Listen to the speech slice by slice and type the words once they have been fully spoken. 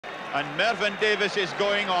And Mervyn Davies is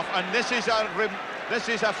going off, and this is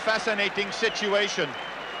a fascinating situation,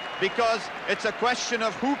 because it's a question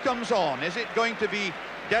of who comes on. Is it going to be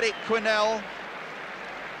Derek Quinnell?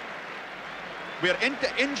 We're into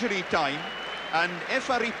injury time, and if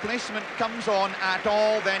a replacement comes on at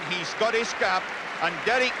all, then he's got his cap, and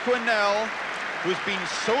Derek Quinnell, who's been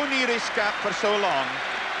so near his cap for so long,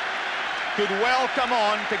 could well come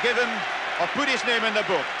on to give him, or put his name in the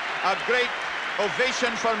book. A great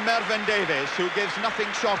ovation for Mervyn Davies, who gives nothing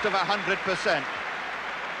short of 100%.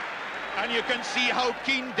 And you can see how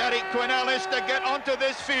keen Derek Quinnell is to get onto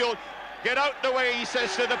this field. Get out the way, he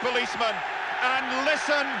says to the policeman, and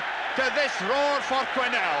listen to this roar for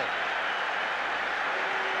Quinnell.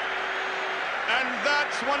 And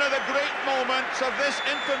that's one of the great moments of this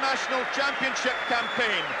international championship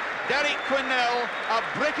campaign. Derek Quinnell, a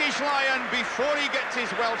British Lion before he gets his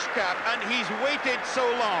Welsh cap, and he's waited so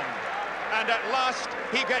long. And at last,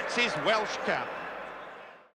 he gets his Welsh cap.